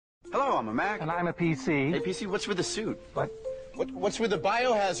Hello, I'm a Mac. And I'm a PC. Hey, PC, what's with the suit? What? What's with the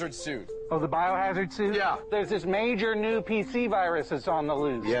Biohazard suit? Oh, the Biohazard suit? Yeah. There's this major new PC virus that's on the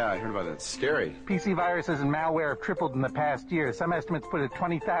loose. Yeah, I heard about that. It's scary. PC viruses and malware have tripled in the past year. Some estimates put it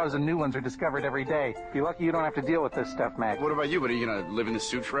 20,000 new ones are discovered every day. If you're lucky, you don't have to deal with this stuff, Mac. What about you? What, are you going to live in the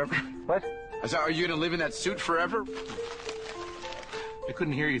suit forever? What? I said, are you going to live in that suit forever? I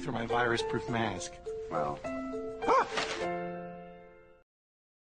couldn't hear you through my virus-proof mask. Well...